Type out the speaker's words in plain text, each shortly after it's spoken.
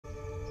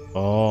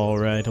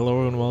Alright,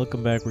 hello and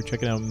welcome back. We're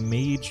checking out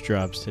Mage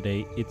drops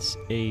today. It's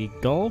a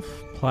golf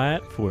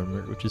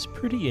platformer, which is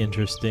pretty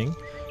interesting.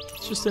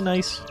 It's just a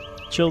nice,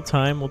 chill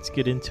time. Let's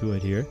get into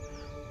it here.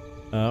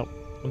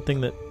 One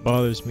thing that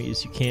bothers me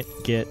is you can't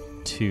get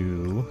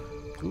to...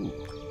 Ooh.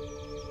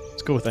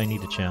 Let's go with I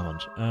need a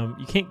challenge.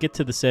 You can't get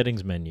to the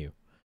settings menu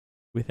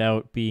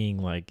without being,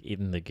 like,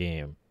 in the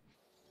game.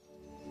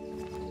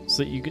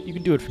 So you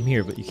can do it from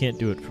here, but you can't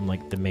do it from,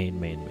 like, the main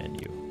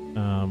menu.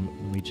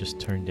 Let me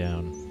just turn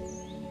down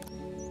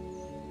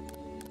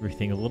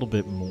everything a little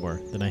bit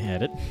more than I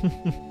had it.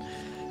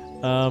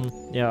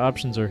 Yeah,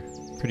 options are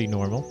pretty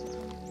normal.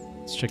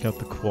 Let's check out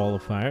the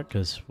qualifier,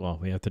 because, well,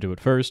 we have to do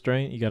it first,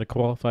 right? You gotta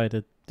qualify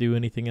to do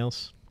anything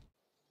else.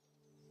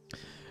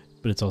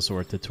 But it's also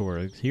our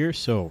tutorial here,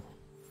 so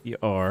we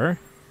are a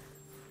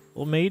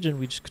little mage and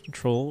we just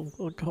control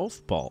a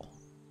golf ball.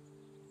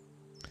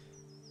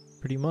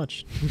 Pretty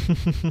much.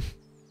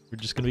 We're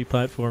just gonna be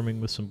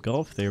platforming with some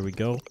golf. There we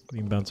go. We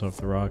can bounce off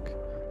the rock.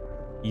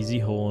 Easy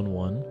hole in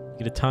one.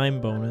 Get a time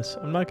bonus.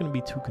 I'm not gonna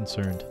be too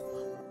concerned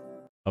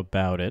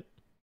about it.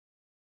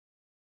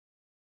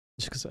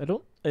 Just because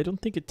I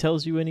don't think it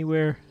tells you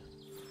anywhere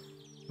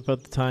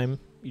about the time.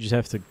 You just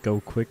have to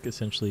go quick,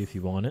 essentially, if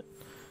you want it.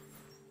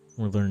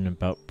 We're learning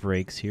about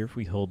brakes here. If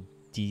we hold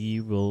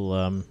D,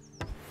 we'll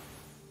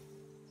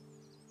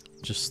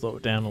just slow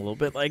it down a little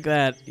bit like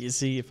that. You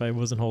see, if I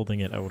wasn't holding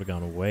it, I would have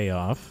gone way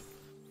off.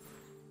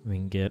 We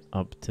can get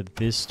up to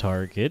this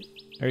target.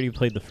 I already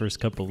played the first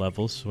couple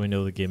levels, so I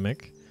know the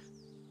gimmick.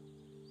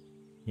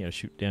 You gotta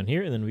shoot down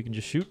here, and then we can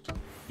just shoot.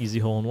 Easy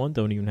hole in one,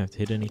 don't even have to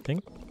hit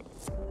anything.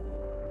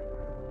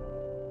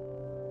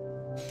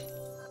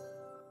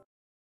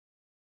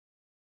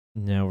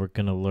 Now we're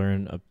gonna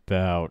learn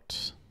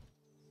about...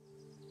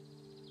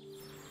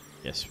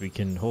 Yes, we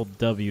can hold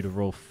W to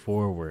roll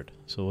forward.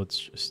 So let's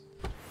just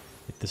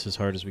hit this as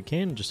hard as we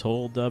can. Just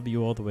hold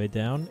W all the way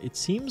down. It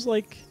seems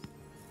like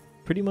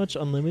pretty much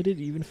unlimited.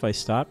 Even if I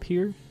stop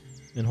here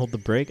and hold the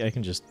brake, I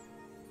can just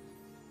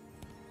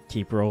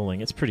keep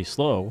rolling. It's pretty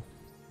slow.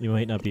 You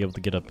might not be able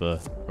to get up a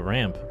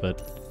ramp,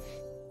 but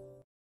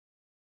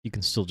you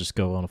can still just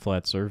go on a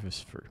flat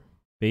surface for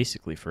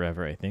basically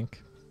forever, I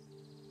think.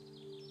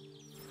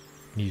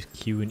 Use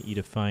Q and E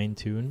to fine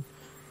tune.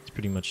 It's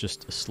pretty much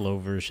just a slow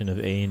version of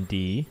A and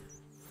D.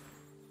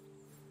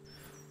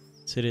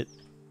 Let's hit it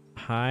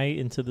high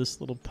into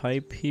this little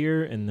pipe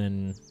here, and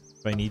then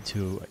if I need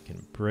to, I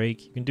can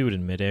brake. You can do it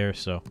in midair,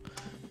 so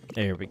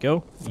there we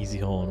go. Easy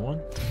hole in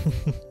one.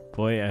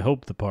 Boy, I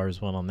hope the pars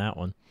won on that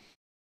one.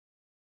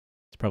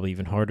 It's probably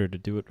even harder to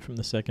do it from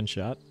the second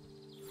shot.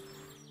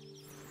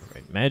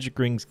 Alright, magic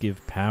rings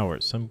give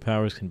powers. Some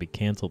powers can be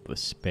cancelled with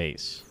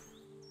space.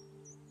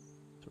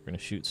 So we're going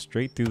to shoot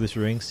straight through this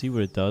ring, see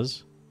what it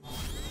does.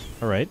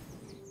 Alright.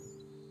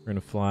 We're going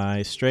to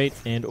fly straight,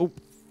 and oh!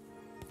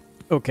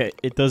 Okay,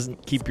 it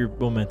doesn't keep your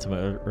momentum,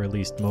 or at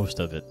least most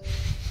of it.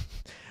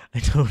 I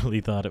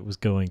totally thought it was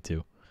going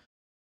to.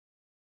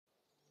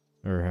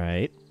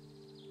 Alright.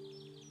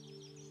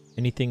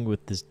 Anything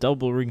with this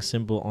double ring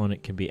symbol on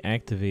it can be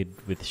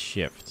activated with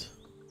shift.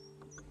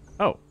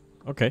 Oh,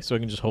 okay, so I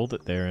can just hold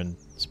it there and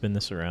spin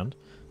this around.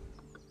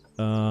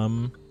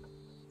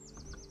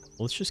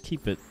 Let's just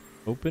keep it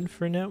open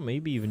for now.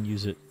 Maybe even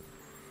use it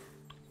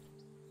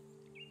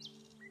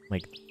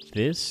like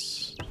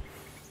this.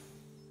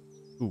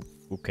 Ooh,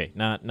 okay,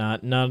 not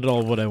at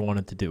all what I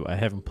wanted to do. I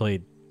haven't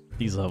played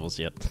these levels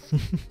yet.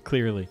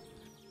 Clearly.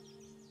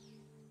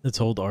 Let's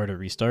hold R to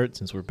restart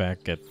since we're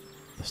back at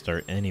the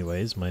start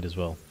anyways. Might as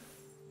well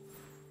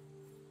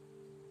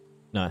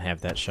not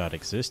have that shot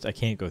exist. I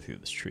can't go through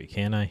this tree,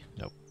 can I?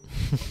 Nope.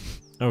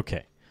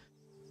 Okay.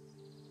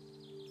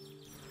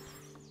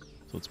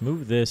 So let's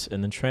move this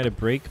and then try to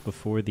brake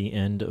before the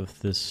end of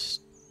this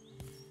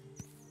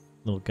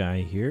little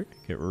guy here.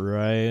 Get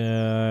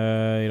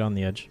right on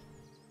the edge.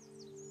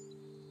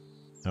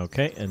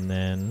 Okay, and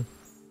then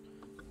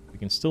we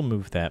can still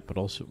move that, but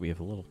also we have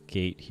a little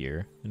gate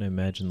here, and I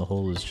imagine the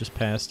hole is just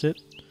past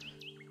it.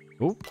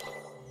 Oh,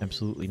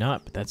 absolutely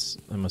not, but that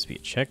must be a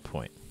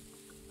checkpoint.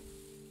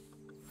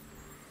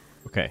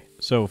 Okay,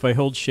 so if I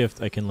hold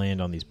shift, I can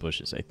land on these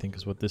bushes, I think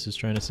is what this is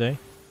trying to say.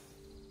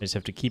 I just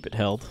have to keep it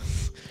held.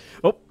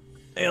 Oh,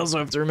 I also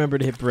have to remember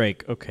to hit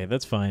brake. Okay,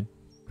 that's fine.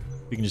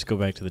 We can just go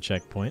back to the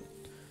checkpoint.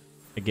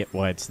 I get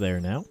why it's there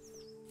now.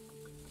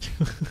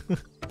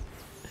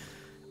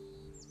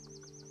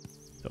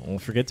 Don't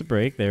forget to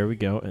brake. There we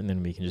go. And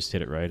then we can just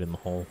hit it right in the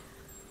hole.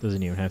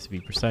 Doesn't even have to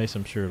be precise.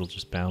 I'm sure it'll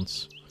just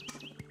bounce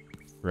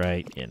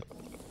right in.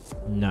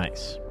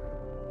 Nice.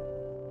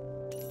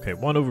 Okay,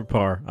 1 over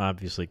par,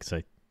 obviously, because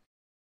I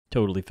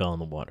totally fell in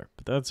the water.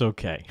 But that's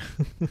okay.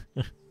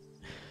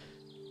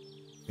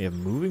 We have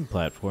moving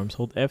platforms.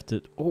 Hold F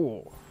to...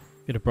 Oh!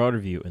 Get a broader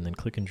view, and then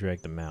click and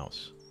drag the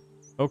mouse.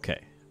 Okay.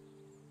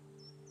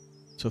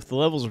 So if the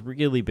level's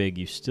really big,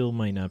 you still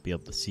might not be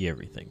able to see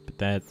everything. But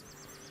that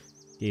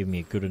gave me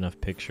a good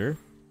enough picture.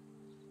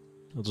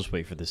 I'll just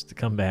wait for this to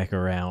come back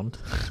around.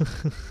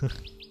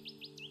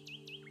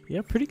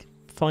 Yeah, pretty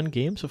fun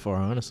game so far,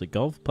 honestly.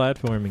 Golf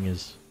platforming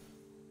is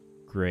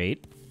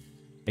great.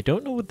 I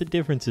don't know what the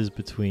difference is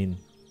between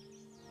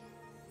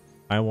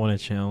I want a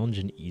challenge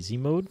and easy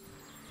mode,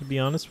 to be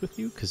honest with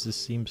you, because this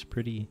seems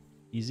pretty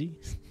easy.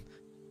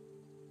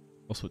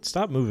 Also, it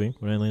stopped moving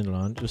when I landed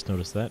on it, just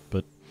noticed that,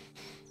 but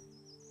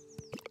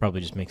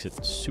probably just makes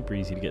it super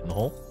easy to get in the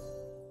hole,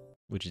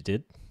 which it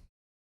did.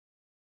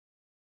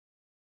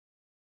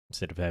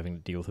 Instead of having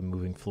to deal with a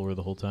moving floor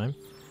the whole time.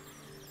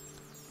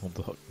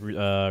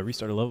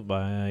 Restart a level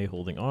by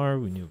holding R,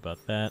 we knew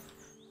about that.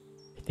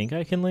 I think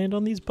I can land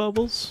on these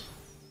bubbles.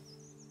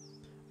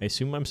 I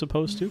assume I'm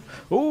supposed to.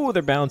 Oh,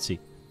 they're bouncy.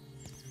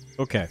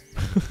 Okay.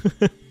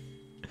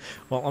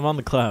 Well, I'm on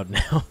the cloud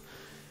now.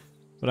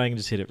 But I can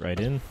just hit it right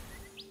in.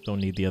 Don't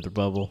need the other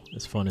bubble,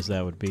 as fun as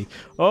that would be.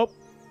 Oh!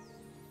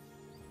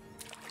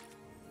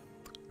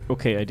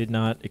 Okay, I did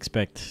not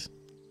expect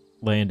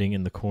landing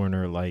in the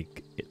corner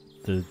like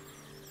the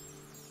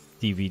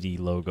DVD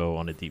logo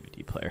on a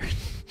DVD player.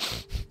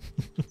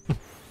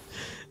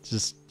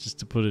 just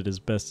to put it as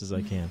best as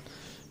I can.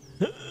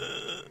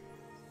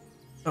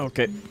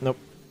 Okay, nope.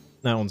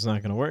 That one's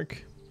not gonna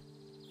work.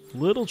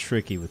 Little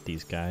tricky with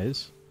these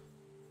guys.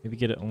 Maybe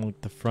get it on like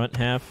the front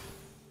half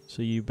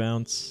so you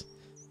bounce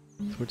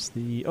towards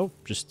the... Oh,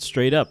 just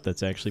straight up.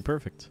 That's actually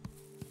perfect.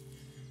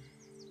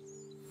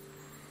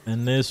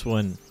 And this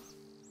one,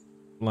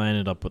 line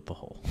it up with the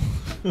hole.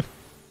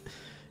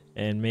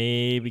 And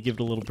maybe give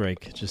it a little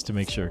break just to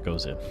make sure it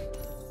goes in.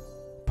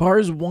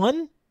 Pars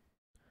 1?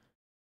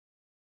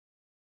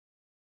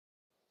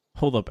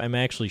 Hold up, I'm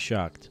actually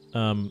shocked.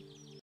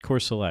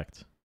 Course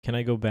select. Can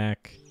I go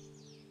back?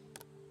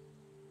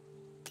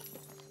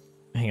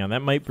 Hang on,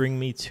 that might bring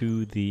me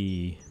to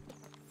the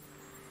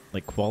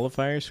like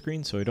qualifier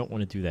screen, so I don't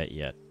want to do that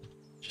yet.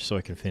 Just so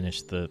I can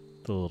finish the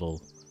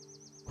little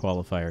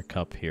qualifier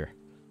cup here.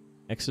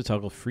 Extra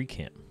toggle free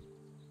cam.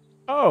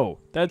 Oh,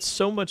 that's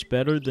so much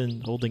better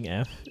than holding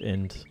F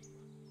and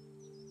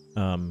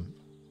well,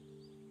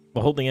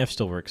 holding F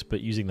still works, but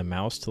using the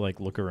mouse to like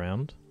look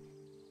around,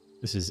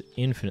 this is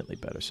infinitely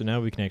better. So now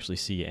we can actually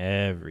see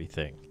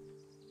everything.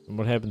 And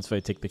what happens if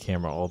I take the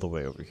camera all the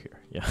way over here?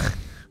 Yeah.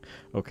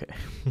 Okay.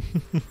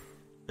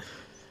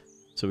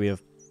 So we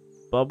have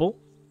bubble,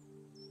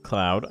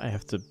 cloud. I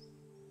have to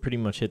pretty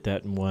much hit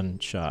that in one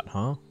shot,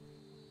 huh?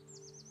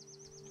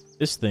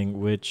 This thing,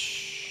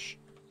 which...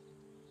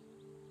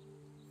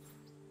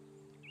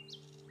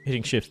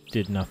 hitting shift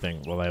did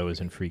nothing while I was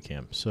in free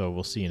cam, so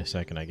we'll see in a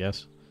second, I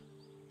guess.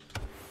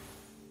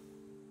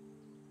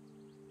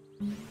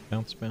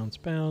 Bounce, bounce,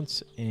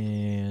 bounce,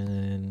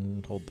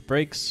 and hold the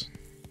brakes.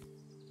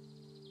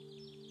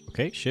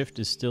 Okay, shift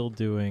is still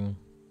doing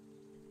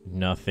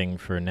nothing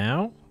for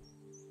now.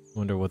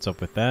 Wonder what's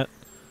up with that.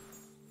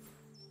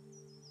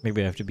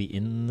 Maybe I have to be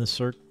in the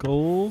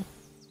circle.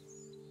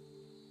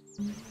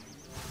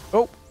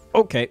 Oh,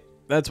 okay,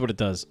 that's what it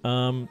does.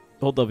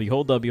 Hold W,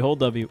 hold W, hold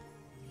W.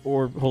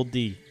 Or hold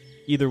D.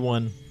 Either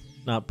one,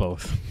 not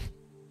both.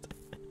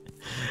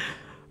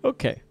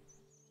 Okay.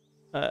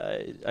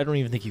 I don't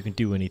even think you can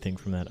do anything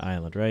from that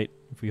island, right?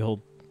 If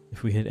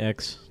we hit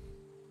X,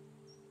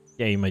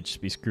 yeah, you might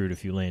just be screwed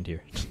if you land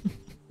here.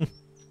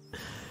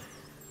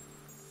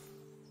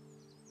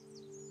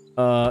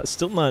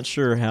 Still not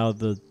sure how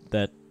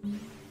that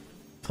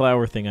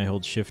flower thing I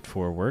hold shift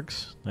for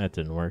works. That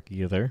didn't work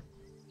either.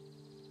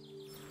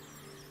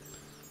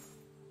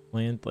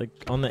 Land like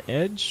on the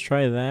edge.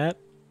 Try that.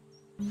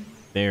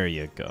 There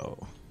you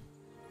go.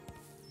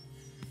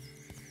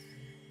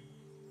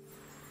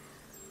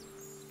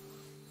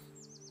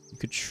 You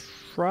could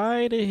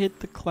try to hit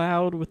the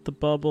cloud with the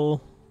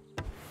bubble.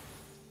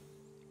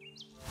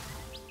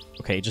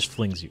 Okay, it just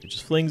flings you. It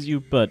just flings you,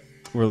 but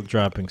we're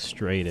dropping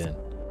straight in.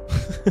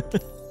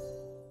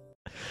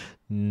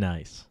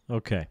 Nice.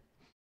 Okay.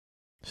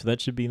 So that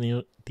should be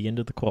the end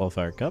of the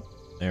qualifier cup.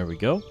 There we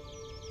go.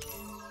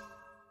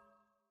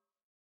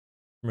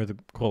 Or the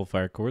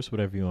qualifier course,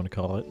 whatever you want to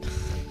call it.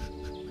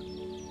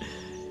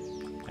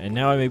 And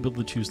now I'm able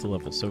to choose the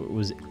level. So it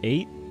was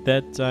 8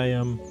 that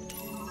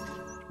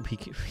we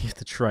have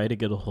to try to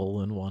get a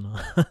hole in one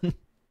on.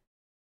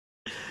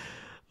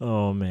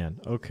 Oh man,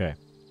 okay.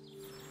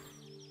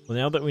 Well,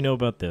 now that we know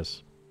about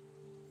this,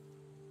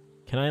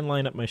 can I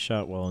line up my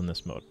shot while in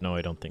this mode? No,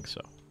 I don't think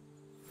so.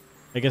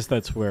 I guess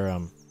that's where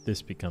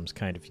this becomes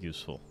kind of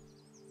useful.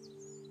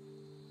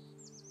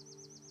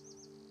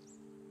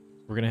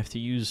 We're gonna have to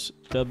use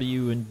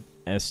W and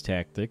S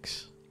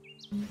tactics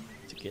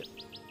to get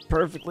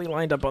perfectly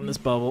lined up on this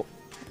bubble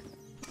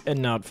and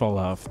not fall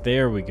off.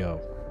 There we go.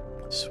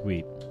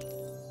 Sweet.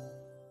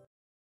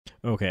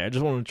 Okay, I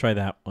just wanted to try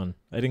that one.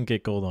 I didn't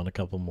get gold on a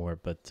couple more,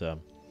 but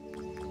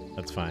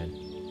that's fine.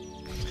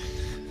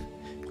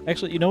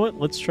 Actually, you know what?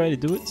 Let's try to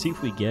do it, see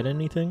if we get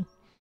anything.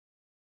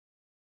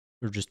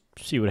 Or just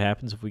see what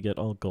happens if we get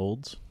all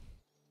golds.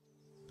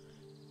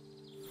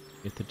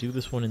 We have to do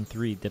this one in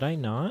 3. Did I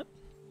not?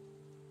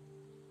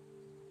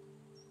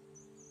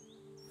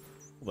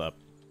 Hold up.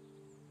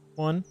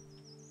 1,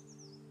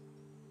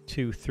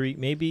 2, 3.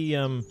 Maybe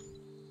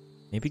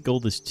maybe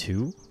gold is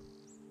 2?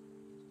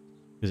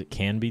 Because it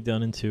can be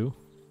done in 2.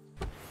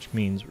 which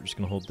means we're just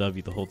going to hold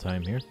W the whole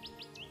time here.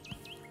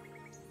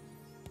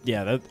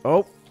 Yeah, that...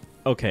 Oh!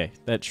 Okay,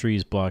 that tree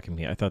is blocking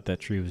me. I thought that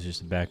tree was just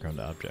a background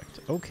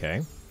object.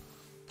 Okay.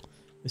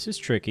 This is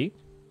tricky.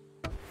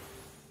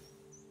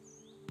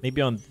 Maybe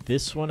on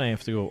this one I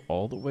have to go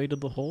all the way to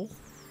the hole?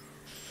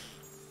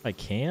 I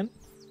can?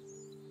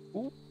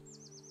 Ooh.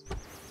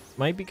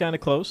 Might be kind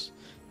of close.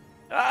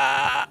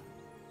 Ah!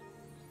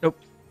 Nope.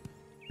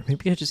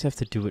 Maybe I just have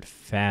to do it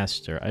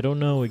faster. I don't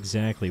know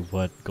exactly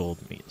what gold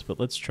means, but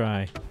let's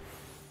try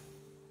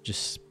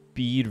just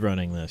speed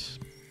running this.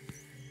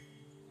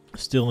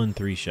 Still in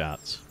 3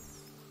 shots.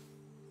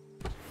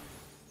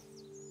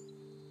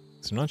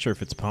 So I'm not sure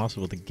if it's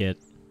possible to get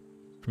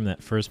from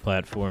that first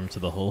platform to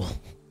the hole.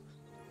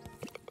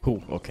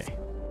 Ooh, okay.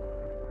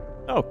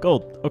 Oh,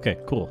 gold. Okay,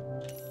 cool.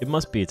 It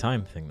must be a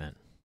time thing then.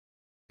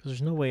 Because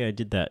there's no way I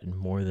did that in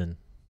more than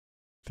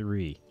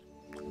 3.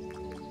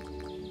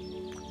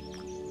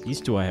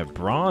 These two I have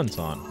bronze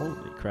on.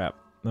 Holy crap.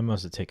 That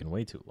must have taken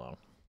way too long.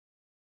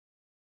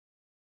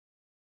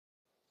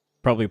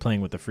 Probably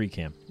playing with the free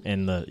cam.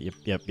 And the...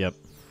 Yep. Well,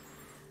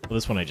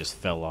 this one I just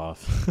fell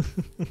off.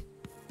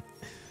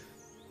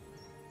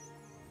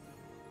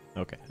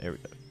 Okay, there we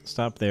go.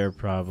 Stop there,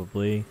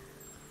 probably.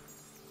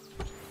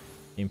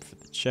 Aim for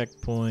the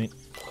checkpoint.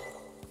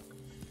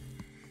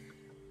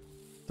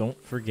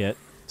 Don't forget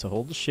to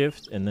hold the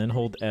shift and then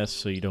hold S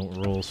so you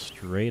don't roll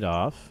straight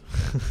off.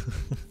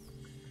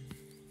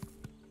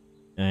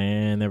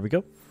 And there we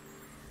go.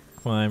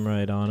 Climb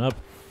right on up.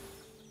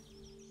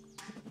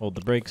 Hold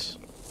the brakes.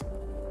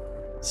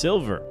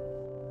 Silver.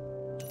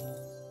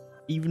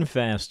 Even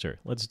faster.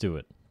 Let's do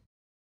it.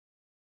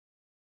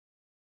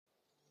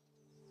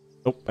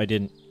 Oh, I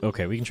didn't.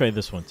 Okay, we can try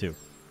this one too.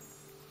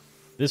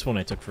 This one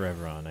I took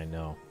forever on, I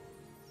know.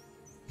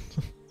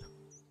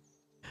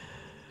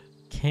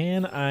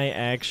 Can I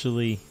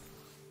actually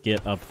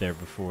get up there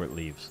before it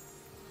leaves?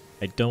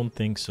 I don't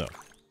think so.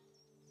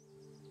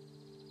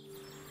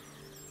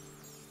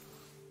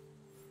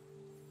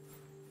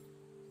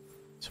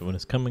 So when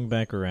it's coming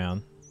back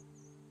around,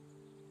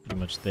 pretty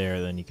much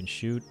there, then you can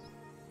shoot.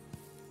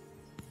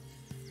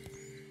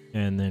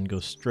 And then go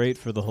straight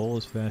for the hole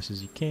as fast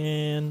as you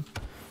can.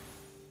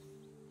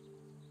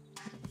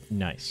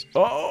 Nice.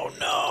 Oh,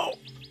 no!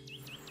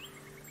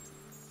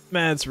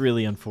 That's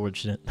really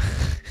unfortunate.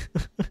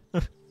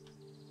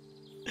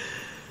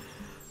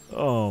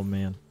 Oh,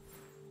 man.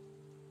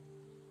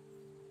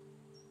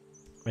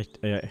 I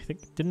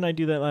think... Didn't I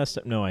do that last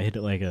time? No, I hit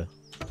it like the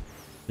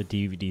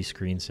DVD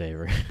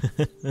screensaver.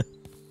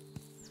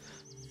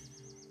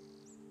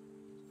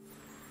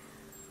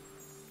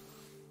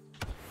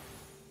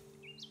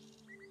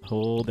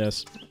 Hold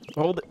S.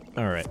 Hold it.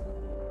 Alright.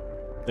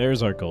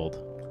 There's our gold.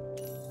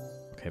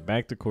 Okay,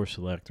 back to core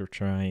select. We're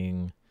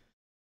trying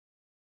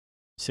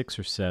 6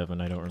 or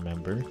 7. I don't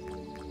remember.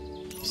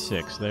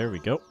 6. There we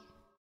go.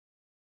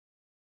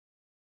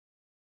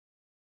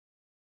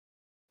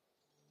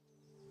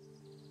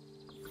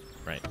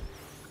 Right.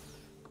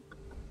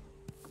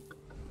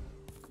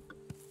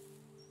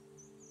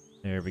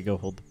 There we go.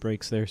 Hold the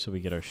brakes there so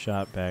we get our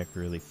shot back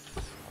really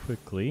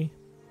quickly.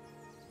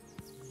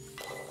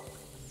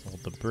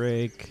 Hold the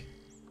brake.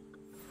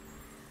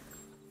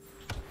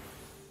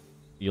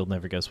 You'll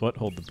never guess what.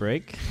 Hold the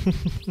brake.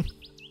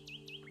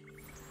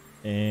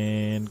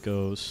 And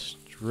go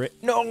straight.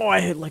 No,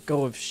 I let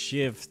go of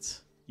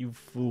shift. You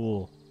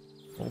fool.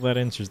 Well, that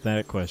answers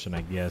that question,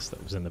 I guess.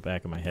 That was in the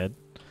back of my head.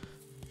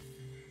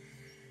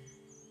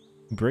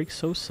 Brake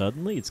so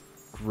suddenly. It's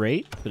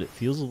great, but it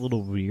feels a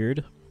little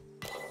weird.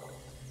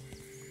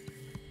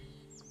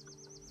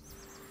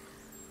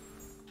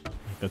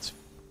 That's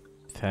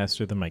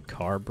faster than my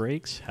car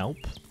brakes. Help.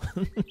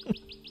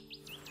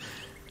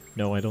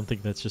 No, I don't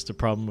think that's just a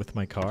problem with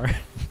my car.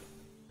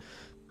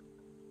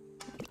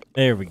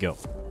 There we go.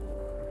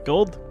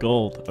 Gold?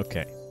 Gold.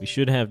 Okay. We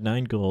should have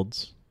 9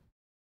 golds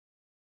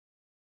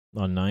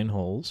on 9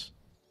 holes.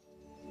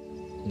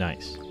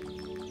 Nice.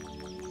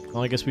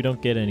 Well, I guess we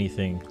don't get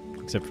anything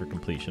except for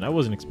completion. I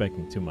wasn't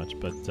expecting too much,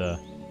 but...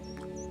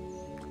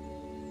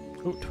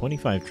 Oh,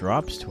 25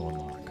 drops to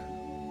unlock.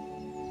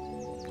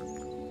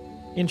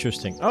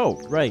 Interesting.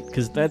 Oh, right,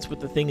 because that's what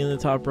the thing in the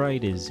top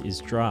right is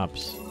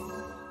drops.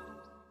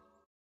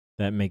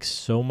 That makes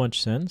so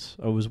much sense.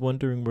 I was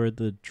wondering where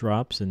the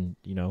drops and,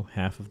 you know,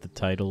 half of the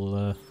title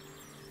of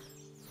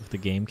the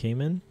game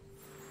came in.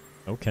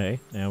 Okay,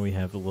 now we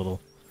have a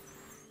little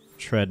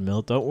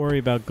treadmill. Don't worry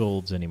about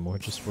golds anymore.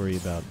 Just worry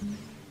about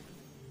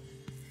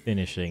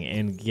finishing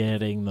and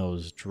getting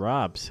those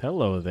drops.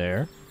 Hello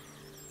there.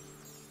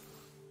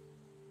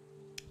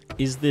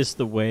 Is this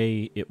the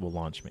way it will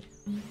launch me?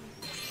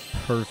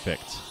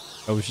 Perfect.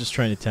 I was just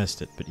trying to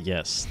test it, but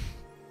yes.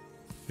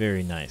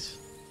 Very nice.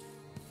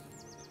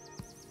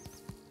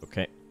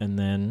 Okay, and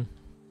then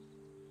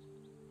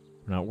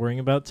we're not worrying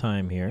about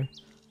time here.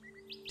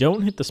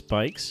 Don't hit the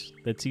spikes.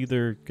 That's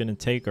either going to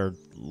take our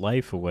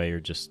life away or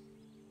just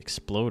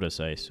explode us,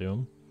 I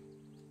assume.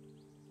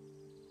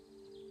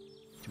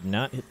 Do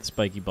not hit the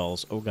spiky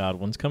balls. Oh god,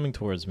 one's coming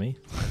towards me.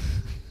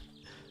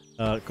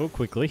 Go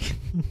quickly.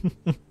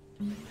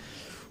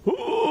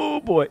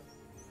 Oh, boy.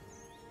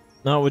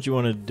 Not what you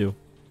wanted to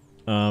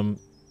do.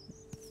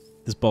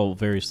 This ball will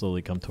very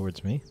slowly come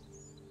towards me.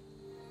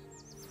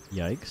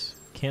 Yikes.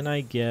 Can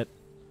I get...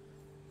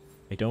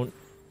 I don't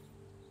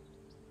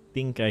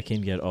think I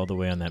can get all the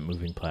way on that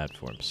moving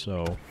platform,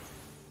 so...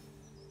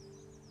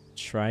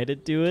 Try to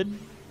do it.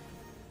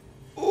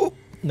 Oh,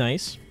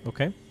 nice.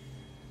 Okay.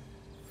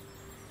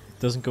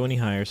 Doesn't go any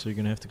higher, so you're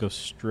going to have to go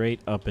straight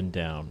up and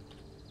down.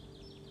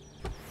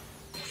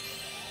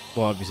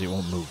 Well, obviously it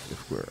won't move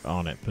if we're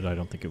on it, but I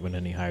don't think it went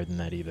any higher than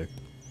that either.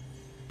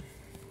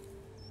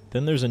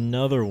 Then there's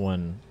another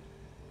one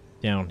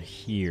down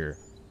here.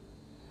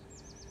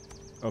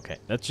 Okay,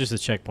 that's just a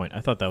checkpoint. I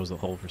thought that was a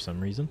hole for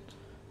some reason.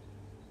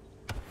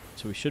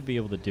 So we should be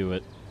able to do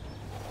it.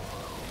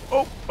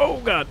 Oh, oh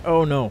god,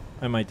 oh no,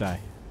 I might die.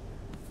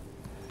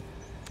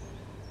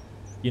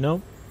 You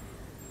know?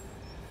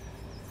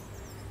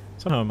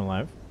 Somehow I'm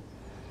alive.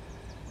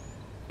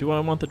 Do I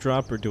want the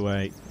drop or do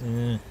I...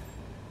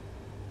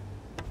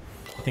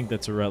 I think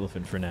that's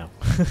irrelevant for now.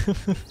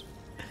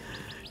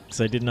 Because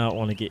I did not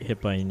want to get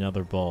hit by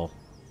another ball.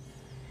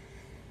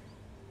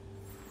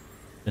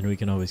 And we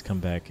can always come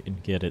back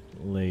and get it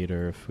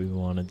later if we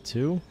wanted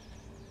to.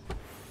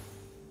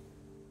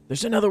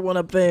 There's another one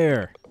up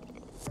there!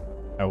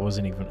 I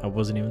wasn't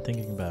even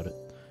thinking about it.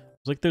 I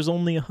was like, there's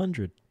only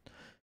 100.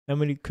 How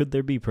many could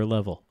there be per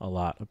level? A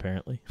lot,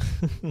 apparently.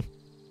 I'm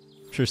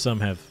sure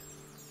some have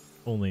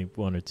only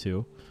 1 or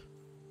 2.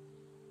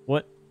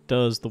 What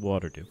does the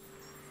water do?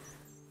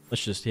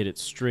 Let's just hit it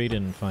straight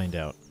in and find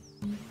out.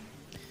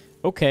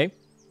 Okay.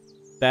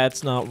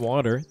 That's not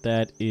water.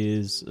 That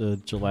is a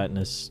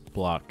gelatinous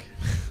block.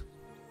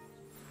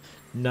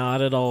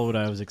 Not at all what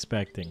I was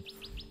expecting.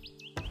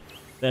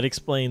 That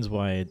explains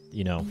why it,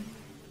 you know...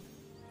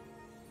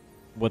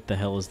 What the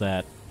hell is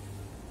that?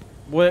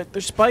 What?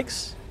 There's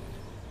spikes?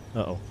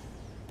 Uh-oh.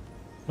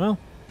 Well,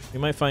 we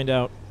might find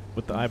out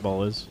what the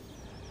eyeball is.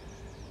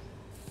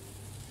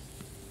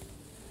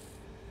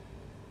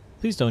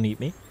 Please don't eat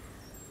me.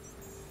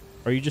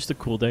 Are you just a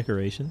cool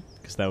decoration?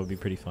 Because that would be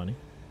pretty funny.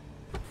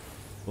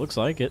 Looks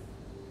like it.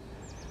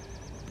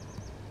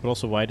 But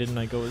also, why didn't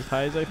I go as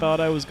high as I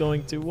thought I was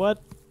going to?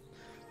 What?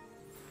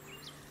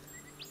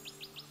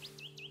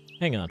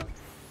 Hang on.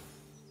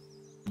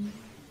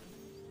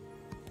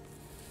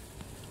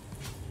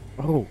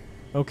 Oh,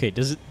 okay.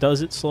 Does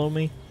it slow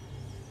me?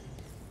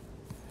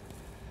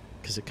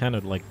 Because it kind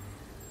of like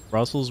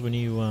rustles when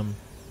you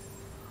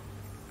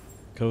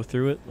go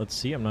through it. Let's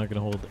see. I'm not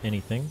gonna hold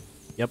anything.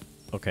 Yep.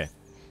 Okay.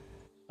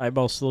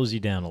 Eyeball slows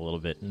you down a little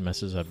bit and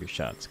messes up your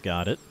shots.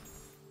 Got it.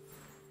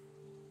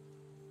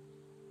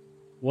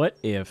 What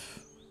if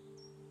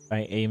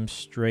I aim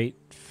straight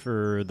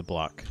for the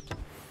block?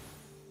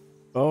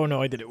 Oh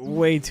no, I did it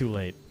way too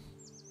late.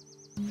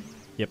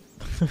 Yep.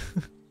 I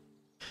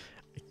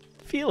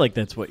feel like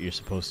that's what you're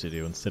supposed to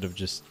do instead of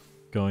just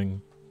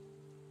going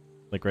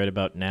like right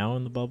about now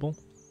in the bubble.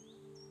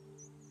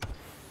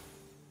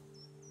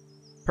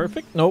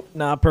 Perfect? Nope,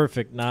 not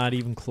perfect. Not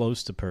even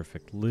close to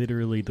perfect.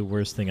 Literally the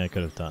worst thing I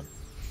could have done.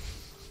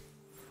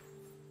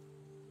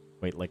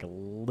 Wait like a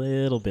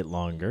little bit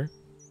longer.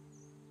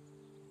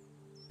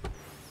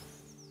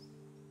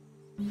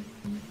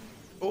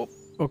 Oh,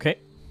 okay.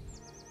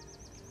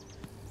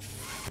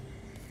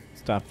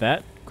 Stop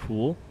that.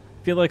 Cool.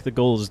 I feel like the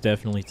goal is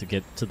definitely to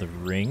get to the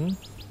ring.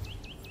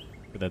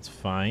 But that's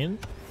fine.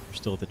 We're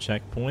still at the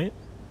checkpoint.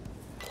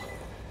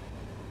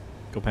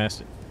 Go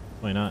past it.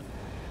 Why not?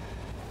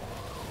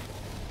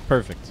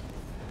 Perfect.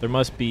 There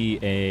must be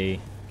a...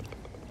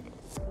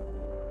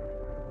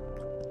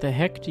 What the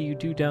heck do you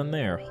do down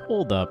there?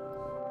 Hold up.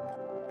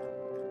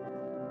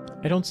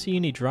 I don't see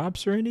any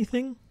drops or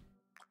anything?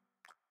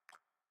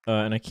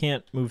 And I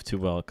can't move too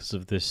well because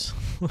of this...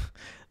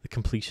 the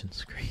completion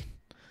screen.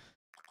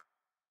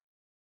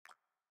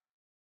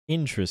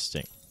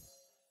 Interesting.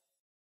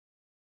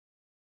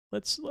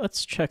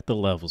 Let's check the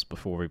levels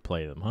before we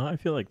play them, huh? I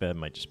feel like that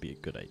might just be a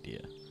good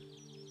idea.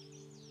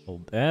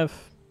 Hold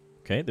F.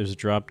 Okay, there's a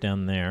drop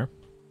down there.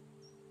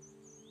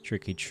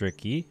 Tricky,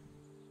 tricky.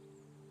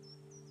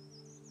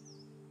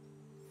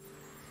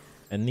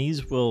 And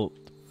these will...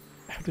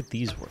 How do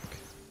these work?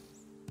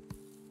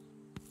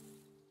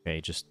 Okay,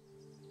 just...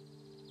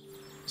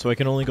 So I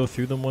can only go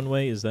through them one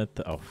way? Is that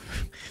the... Oh,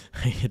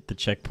 I hit the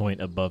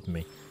checkpoint above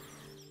me.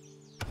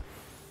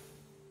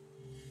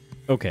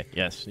 Okay,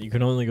 yes, you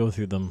can only go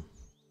through them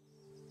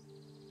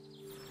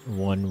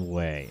one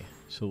way.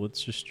 So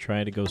let's just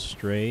try to go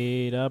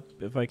straight up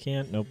if I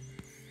can. Nope.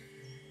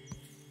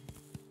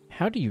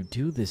 How do you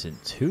do this in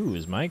 2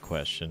 is my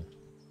question.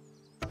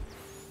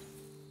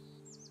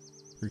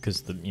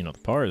 Because the, you know, the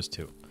par is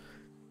 2.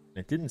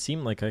 It didn't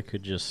seem like I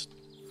could just...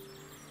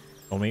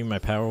 Oh, maybe my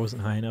power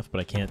wasn't high enough,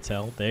 but I can't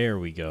tell. There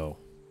we go.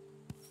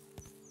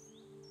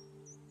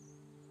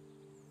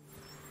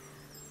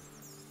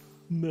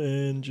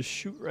 Then just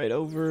shoot right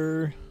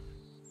over.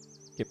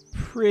 Get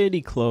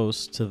pretty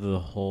close to the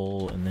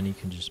hole, and then you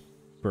can just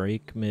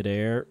break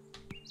midair.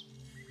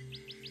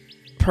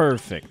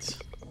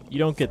 Perfect. You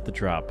don't get the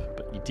drop,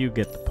 but you do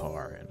get the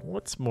par. And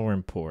what's more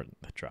important?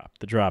 The drop.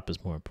 The drop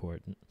is more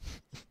important.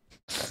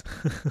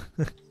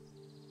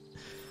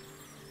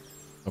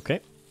 Okay.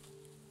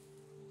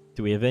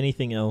 Do we have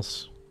anything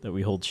else that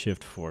we hold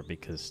shift for?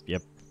 Because,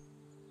 yep.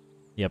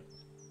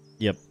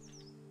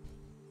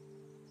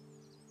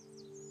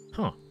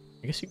 Huh.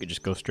 I guess you could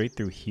just go straight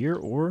through here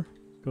or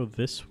go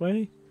this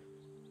way?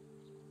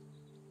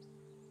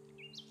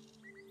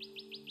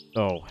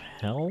 Oh,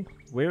 hell?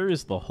 Where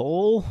is the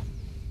hole?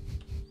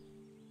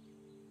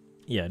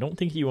 Yeah, I don't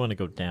think you want to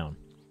go down.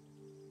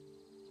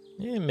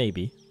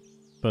 Maybe.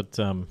 But,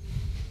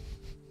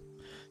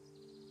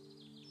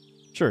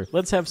 sure,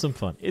 let's have some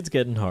fun. It's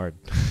getting hard.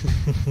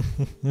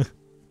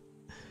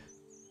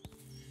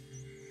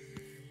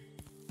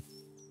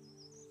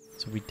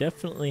 So we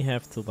definitely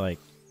have to, like,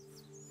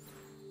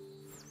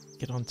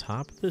 get on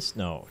top of this?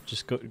 No,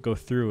 just go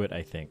through it,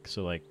 I think.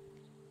 So, like,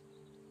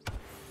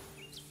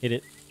 hit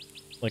it,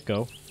 let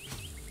go,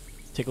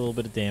 take a little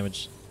bit of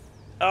damage.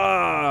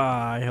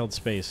 Ah, I held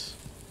space.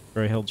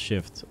 Or I held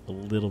shift a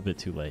little bit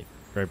too late.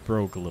 Or I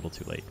broke a little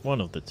too late.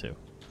 One of the two.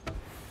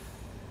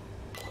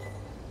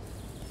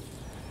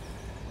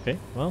 Okay,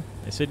 well,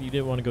 I said you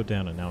didn't want to go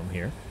down, and now I'm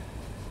here.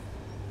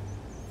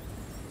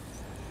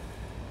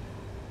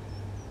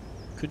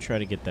 Could try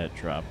to get that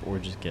drop, or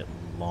just get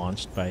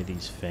launched by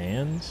these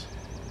fans.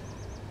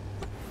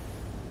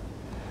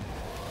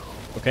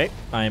 Okay,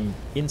 I'm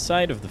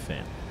inside of the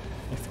fan.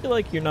 I feel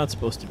like you're not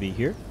supposed to be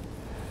here.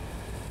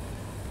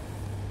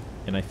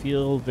 And I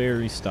feel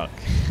very stuck.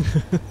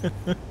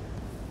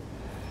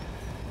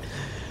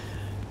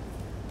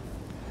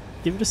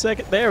 Give it a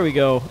second. There we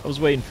go. I was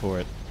waiting for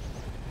it.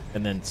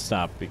 And then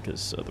stop,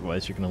 because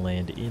otherwise you're going to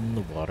land in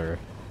the water.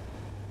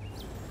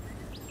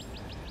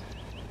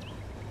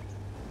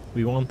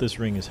 We want this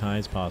ring as high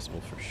as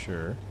possible for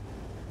sure.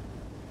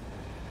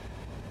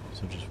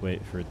 So just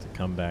wait for it to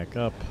come back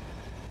up.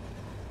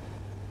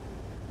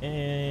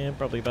 And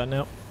probably about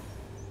now.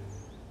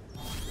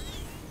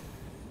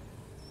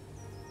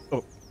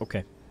 Oh,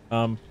 okay.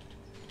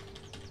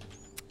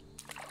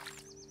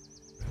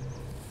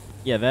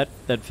 Yeah, that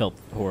felt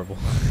horrible.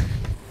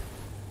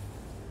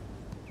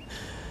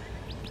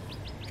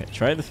 Okay,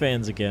 try the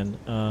fans again.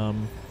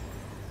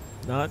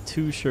 Not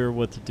too sure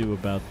what to do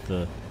about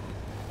the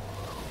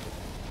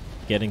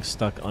getting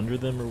stuck under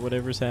them or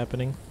whatever's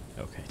happening.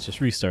 Okay, just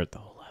restart the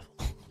whole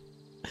level.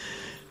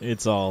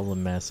 It's all a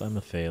mess. I'm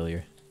a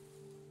failure.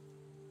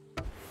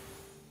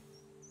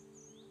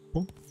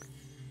 Boom.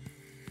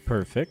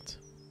 Perfect.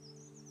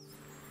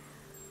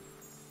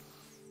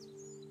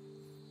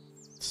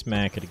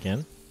 Smack it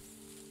again.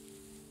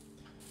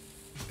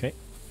 Okay.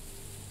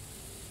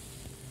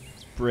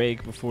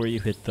 Break before you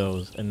hit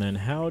those. And then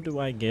how do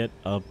I get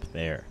up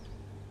there?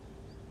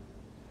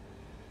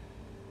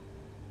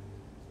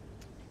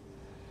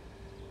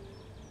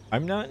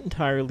 I'm not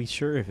entirely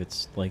sure if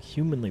it's, like,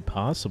 humanly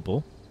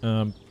possible.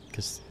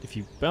 Because if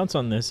you bounce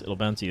on this, it'll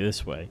bounce you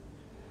this way.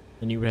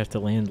 Then you would have to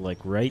land, like,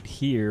 right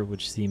here,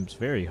 which seems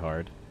very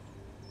hard.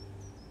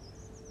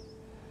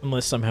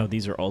 Unless somehow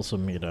these are also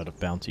made out of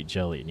bouncy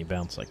jelly, and you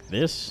bounce like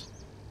this,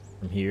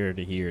 from here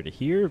to here to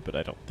here, but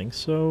I don't think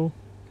so,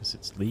 because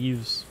it's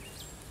leaves.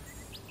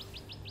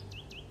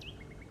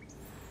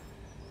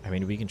 I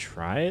mean, we can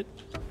try it.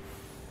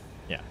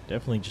 Yeah,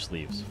 definitely just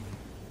leaves.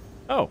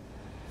 Oh!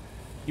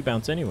 You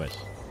bounce anyways.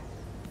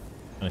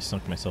 I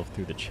sunk myself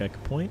through the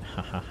checkpoint.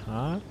 Ha ha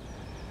ha.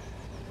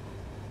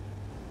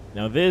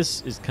 Now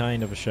this is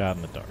kind of a shot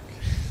in the dark.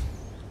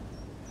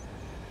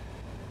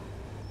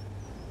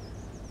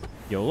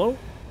 YOLO?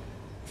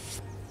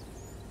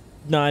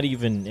 Not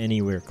even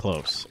anywhere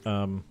close.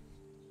 And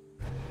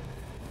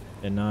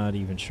not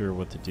even sure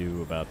what to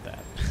do about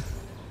that.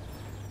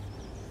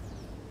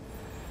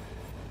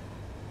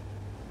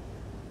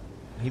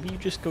 Maybe you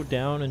just go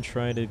down and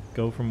try to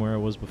go from where I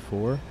was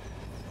before?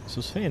 So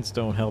those fans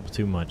don't help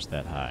too much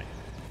that high.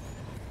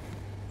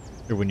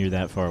 Or when you're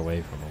that far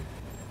away from them.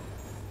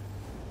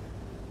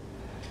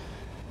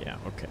 Yeah,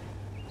 okay.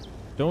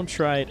 Don't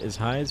try it as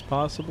high as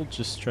possible,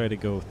 just try to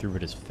go through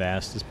it as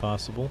fast as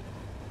possible.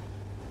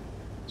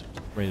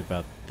 Right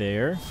about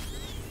there.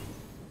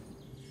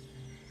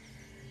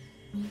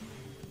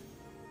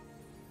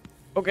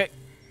 Okay.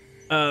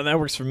 That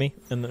works for me.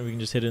 And then we can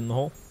just hit it in the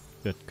hole.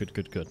 Good, good,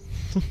 good, good.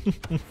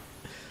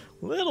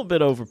 A little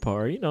bit over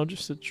par, you know,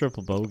 just a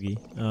triple bogey.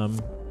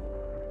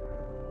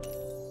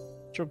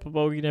 Triple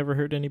bogey never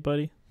hurt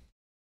anybody.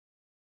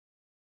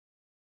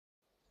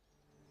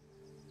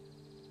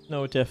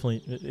 No, it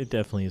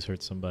definitely has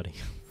hurt somebody.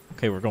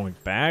 Okay, we're going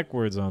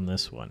backwards on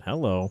this one.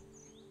 Hello.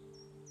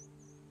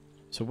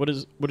 So what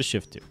does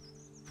shift do?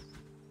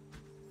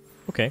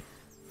 Okay.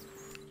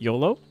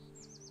 YOLO?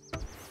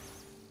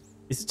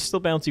 Is it still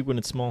bouncy when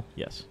it's small?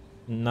 Yes.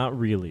 Not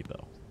really,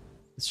 though.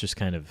 It's just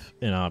kind of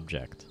an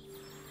object.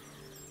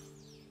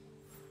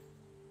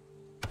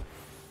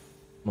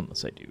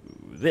 Unless I do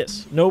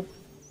this. Nope.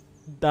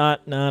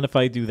 Not if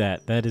I do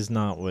that. That is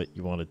not what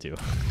you want to do.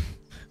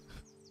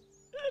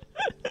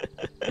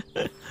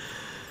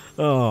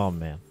 Oh,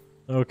 man.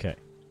 Okay.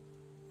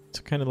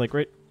 So kind of like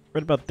right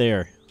about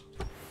there,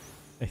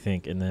 I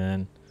think. And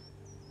then...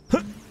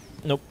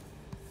 Nope.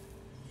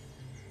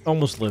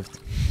 Almost lived.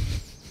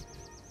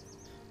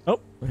 Oh,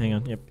 hang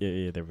on. Yep,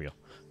 yeah, there we go.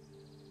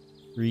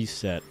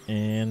 Reset,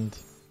 and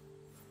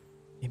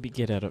maybe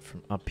get at it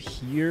from up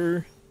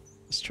here.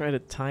 Let's try to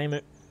time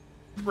it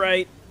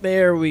right.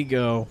 There we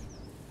go.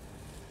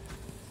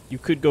 You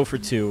could go for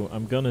 2.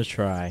 I'm gonna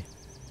try.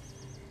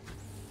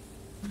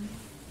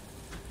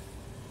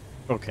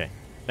 Okay,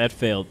 that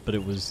failed, but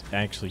it was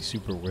actually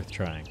super worth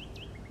trying.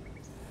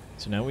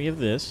 So now we have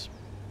this.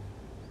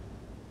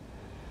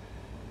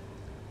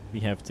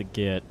 We have to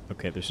get...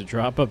 Okay, there's a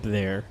drop up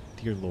there.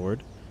 Dear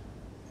Lord.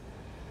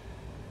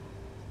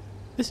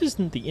 This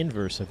isn't the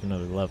inverse of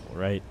another level,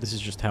 right? This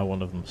is just how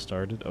one of them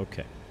started?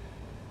 Okay.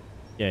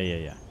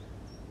 Yeah.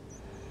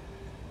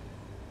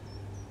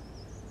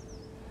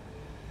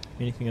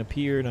 Anything up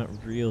here? Not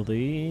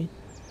really.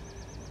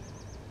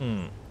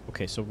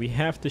 Okay, so we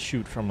have to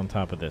shoot from on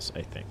top of this,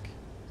 I think.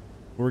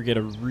 Or get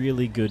a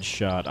really good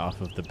shot off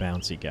of the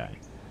bouncy guy.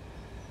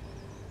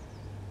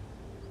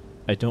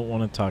 I don't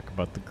want to talk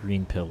about the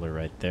green pillar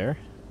right there.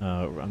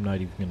 I'm not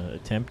even going to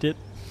attempt it.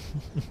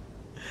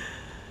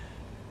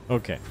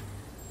 Okay.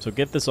 So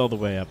get this all the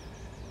way up.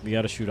 We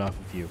gotta shoot off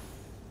of you.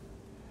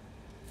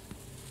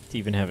 To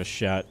even have a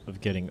shot of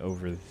getting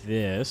over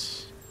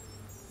this.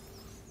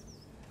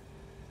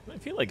 I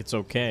feel like it's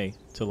okay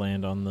to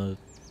land on the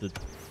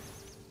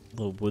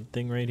little wood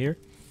thing right here.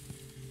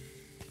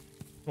 I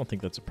don't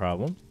think that's a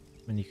problem.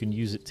 And you can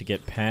use it to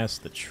get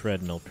past the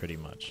treadmill pretty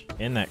much.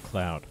 And that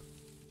cloud.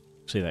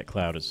 Actually, that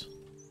cloud is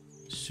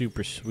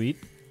super sweet.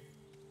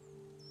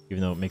 Even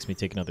though it makes me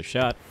take another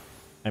shot,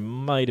 I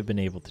might have been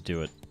able to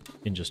do it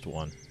in just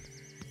one.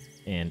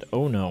 And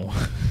oh no.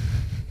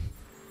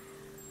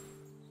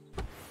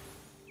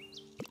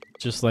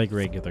 Just like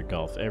regular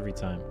golf, every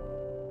time.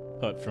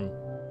 Putt from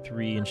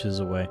 3 inches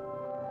away.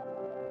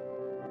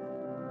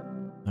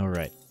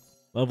 Alright.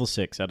 Level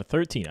 6 out of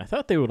 13. I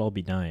thought they would all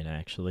be 9,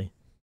 actually.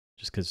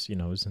 Just because, you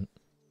know, isn't...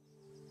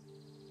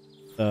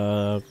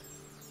 What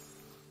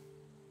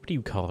do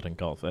you call it in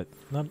golf?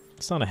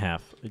 It's not a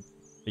half.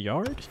 A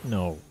yard?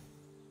 No.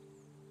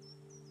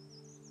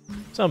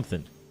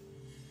 Something.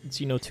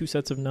 It's, you know, 2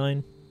 sets of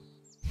 9.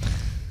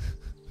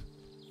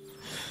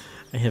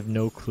 I have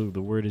no clue.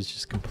 The word is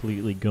just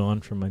completely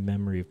gone from my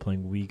memory of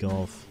playing Wii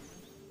Golf.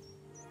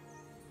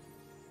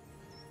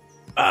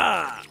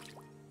 Ah!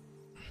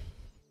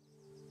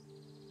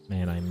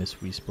 Man, I miss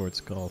Wii Sports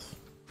Golf.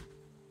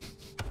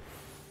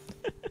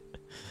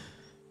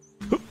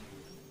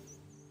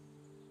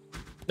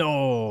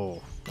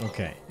 No!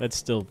 Okay, that's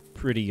still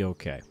pretty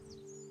okay.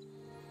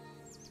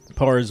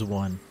 Par is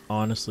 1.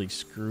 Honestly,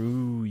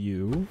 screw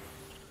you.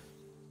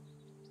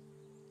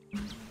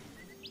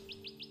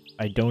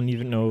 I don't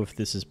even know if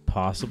this is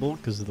possible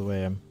because of the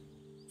way I'm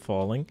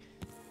falling.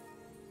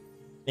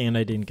 And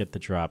I didn't get the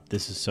drop.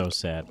 This is so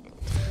sad.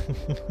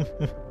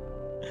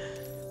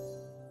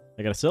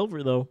 I got a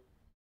silver, though.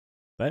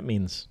 That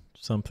means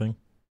something.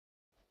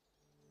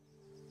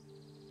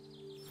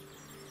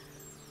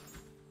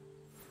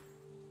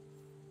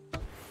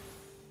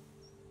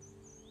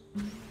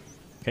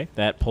 Okay,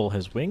 that pole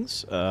has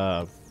wings.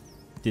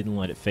 Didn't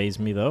let it phase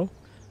me, though.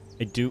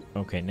 I do...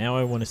 Okay, now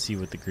I want to see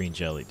what the green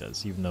jelly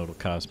does, even though it'll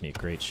cost me a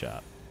great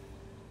shot.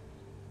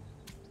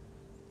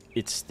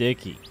 It's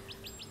sticky.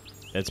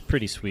 That's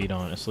pretty sweet,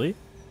 honestly.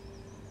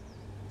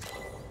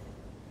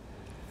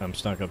 I'm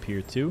stuck up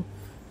here, too.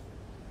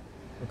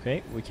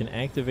 Okay, we can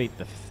activate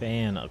the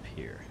fan up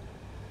here.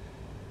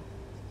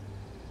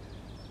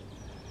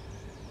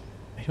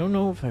 I don't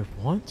know if I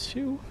want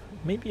to.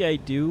 Maybe I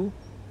do.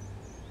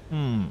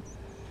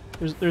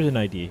 There's an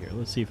idea here.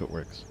 Let's see if it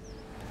works.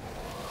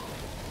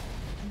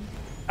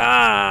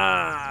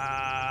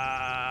 Ah!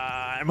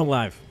 I'm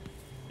alive.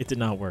 It did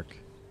not work.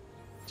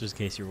 Just in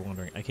case you were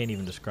wondering. I can't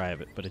even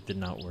describe it, but it did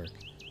not work.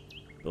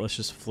 But let's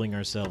just fling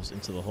ourselves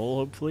into the hole,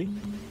 hopefully.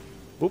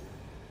 Whoop.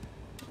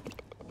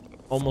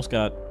 Almost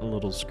got a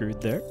little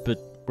screwed there, but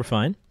we're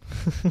fine.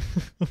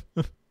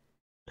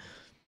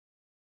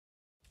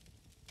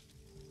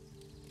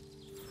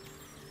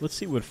 Let's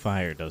see what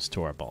fire does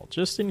to our ball,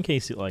 just in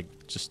case it, like,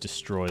 just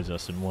destroys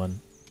us in one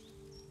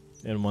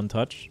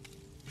touch.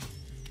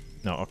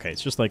 No, okay,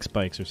 it's just like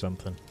spikes or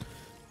something.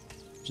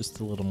 Just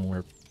a little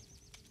more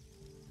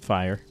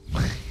fire.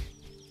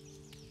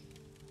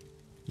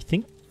 You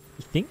think?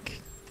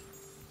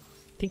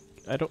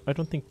 I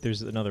don't think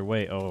there's another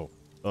way.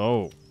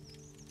 Oh.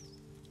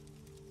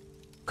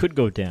 Could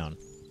go down.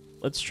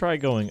 Let's try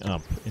going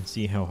up and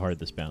see how hard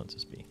this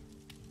bounces be.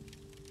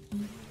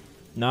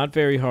 Not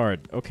very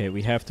hard. Okay,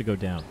 we have to go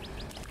down.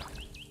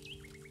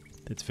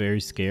 That's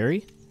very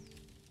scary,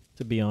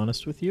 to be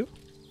honest with you.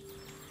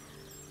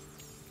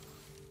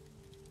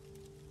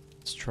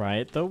 Let's try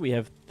it, though. We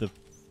have the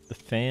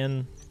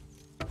fan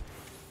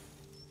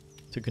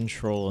to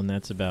control, and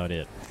that's about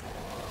it.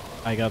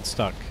 I got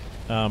stuck.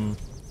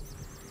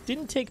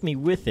 Didn't take me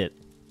with it,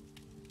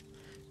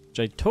 which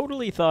I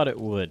totally thought it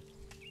would.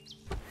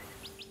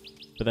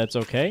 But that's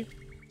okay.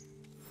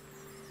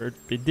 Or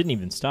it didn't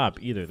even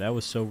stop either. That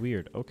was so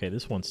weird. Okay,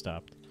 this one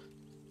stopped.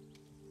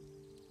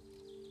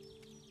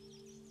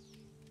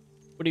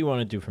 What do you want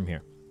to do from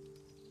here?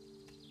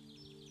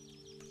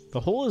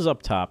 The hole is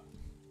up top.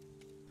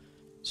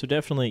 So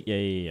definitely,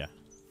 yeah.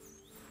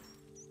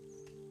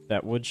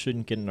 That wood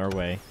shouldn't get in our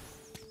way.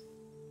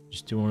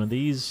 Just do one of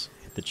these.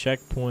 Hit the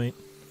checkpoint.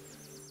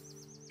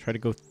 Try to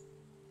go...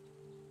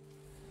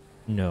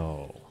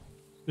 No.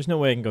 There's no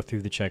way I can go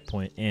through the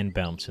checkpoint and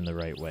bounce in the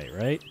right way,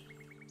 right?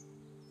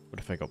 What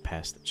if I go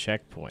past the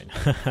checkpoint?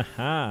 Ha ha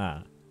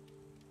ha!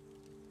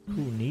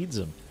 Who needs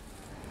them?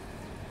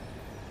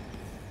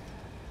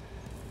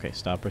 Okay,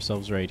 stop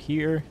ourselves right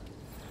here.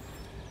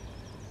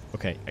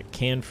 Okay, I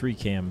can free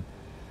cam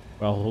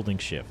while holding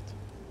shift.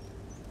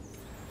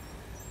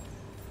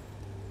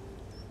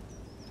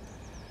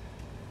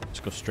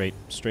 Just go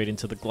straight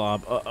into the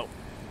glob. Uh-oh.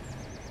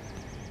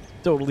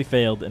 Totally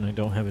failed, and I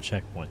don't have a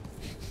checkpoint.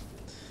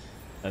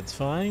 That's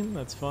fine,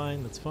 that's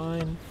fine, that's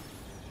fine.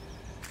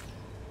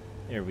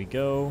 There we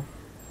go.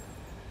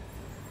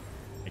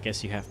 I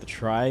guess you have to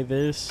try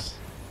this.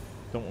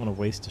 Don't want to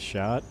waste a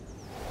shot.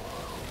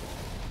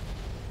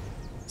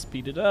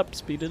 Speed it up,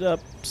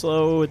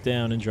 slow it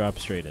down, and drop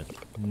straight in.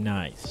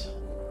 Nice.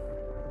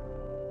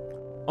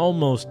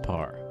 Almost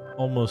par.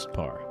 Almost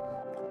par.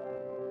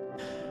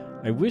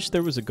 I wish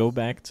there was a go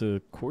back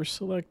to course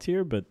select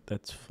here, but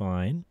that's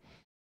fine.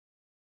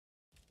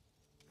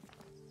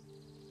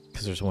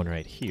 Because there's one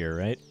right here,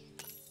 right?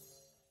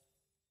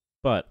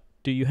 But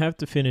do you have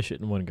to finish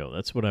it in one go?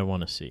 That's what I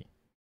want to see.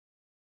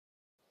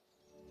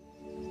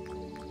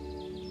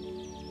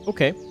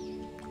 Okay.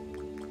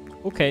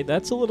 Okay,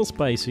 that's a little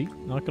spicy,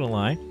 not gonna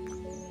lie.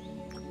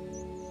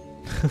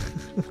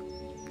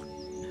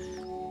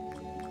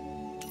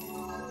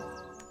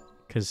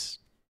 Because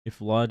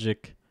if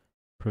logic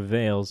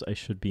prevails, I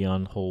should be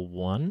on hole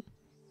 1.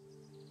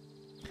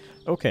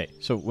 Okay,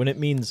 so when it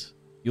means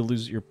you'll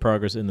lose your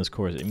progress in this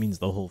course, it means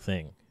the whole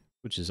thing,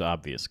 which is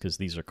obvious because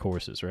these are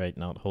courses, right?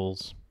 Not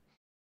holes.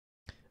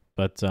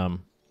 But,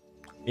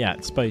 yeah,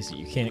 it's spicy.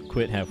 You can't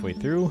quit halfway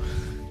through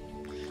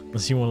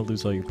unless you want to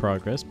lose all your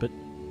progress, but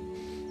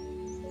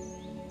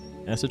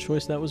that's a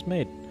choice that was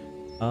made.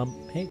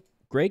 Hey,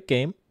 great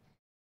game.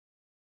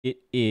 It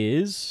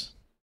is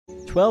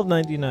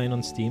 $12.99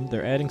 on Steam.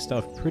 They're adding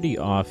stuff pretty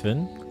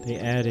often. They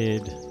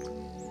added,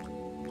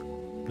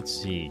 let's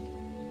see,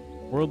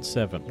 World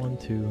 7. 1,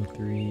 2,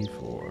 3,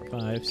 4,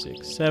 5,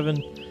 6,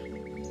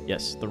 7.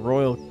 Yes, the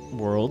Royal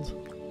World.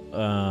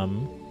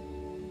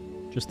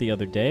 Just the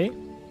other day.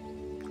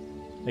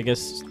 I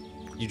guess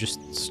you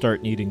just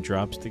start needing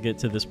drops to get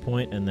to this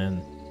point, and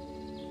then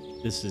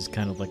this is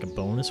kind of like a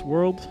bonus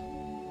world.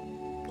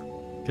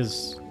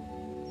 Because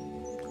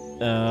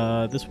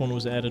this one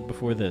was added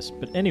before this.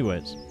 But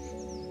anyways,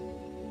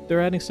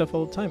 they're adding stuff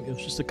all the time. It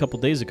was just a couple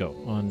days ago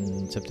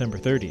on September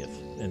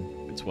 30th.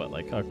 And it's what,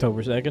 like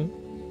October 2nd?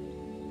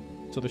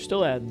 So they're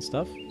still adding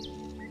stuff.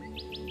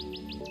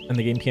 And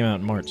the game came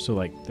out in March, so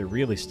like they're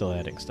really still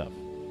adding stuff.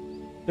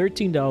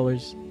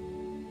 $13.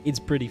 It's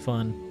pretty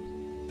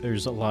fun.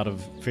 There's a lot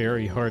of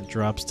very hard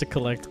drops to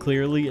collect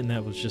clearly, and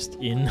that was just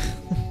in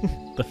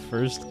the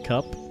first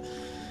cup.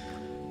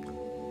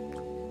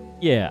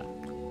 Yeah.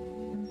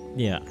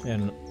 Yeah,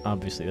 and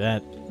obviously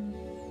that,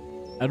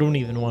 I don't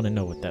even want to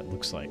know what that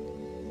looks like.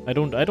 I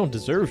don't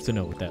deserve to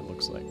know what that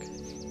looks like.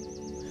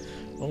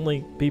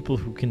 Only people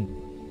who can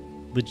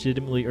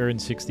legitimately earn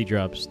 60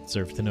 drops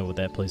deserve to know what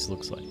that place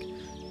looks like.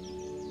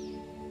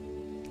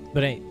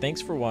 But hey,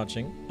 thanks for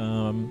watching.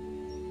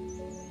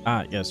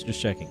 Yes,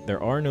 just checking.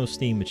 There are no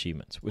Steam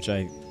achievements, which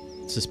I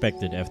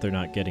suspected after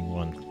not getting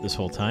one this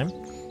whole time.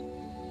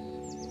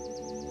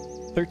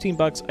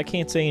 $13, I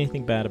can't say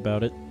anything bad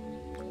about it.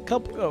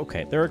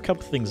 Okay, there are a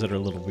couple things that are a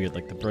little weird,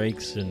 like the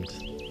brakes and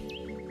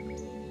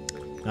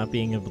not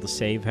being able to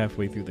save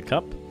halfway through the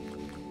cup.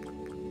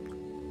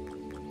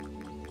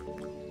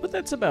 But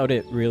that's about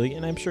it, really,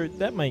 and I'm sure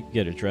that might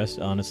get addressed,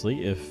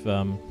 honestly, if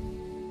the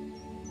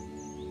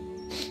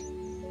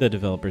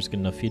developers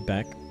get enough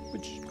feedback,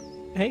 which,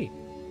 hey,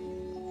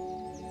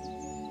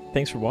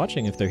 thanks for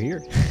watching if they're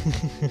here.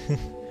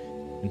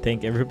 And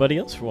thank everybody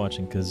else for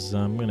watching, because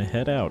I'm going to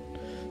head out.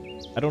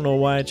 I don't know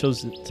why I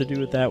chose to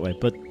do it that way,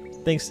 but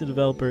thanks to the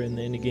developer and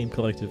the Indie Game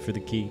Collective for the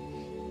key.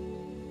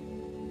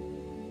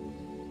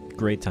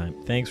 Great time.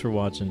 Thanks for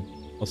watching.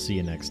 I'll see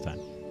you next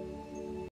time.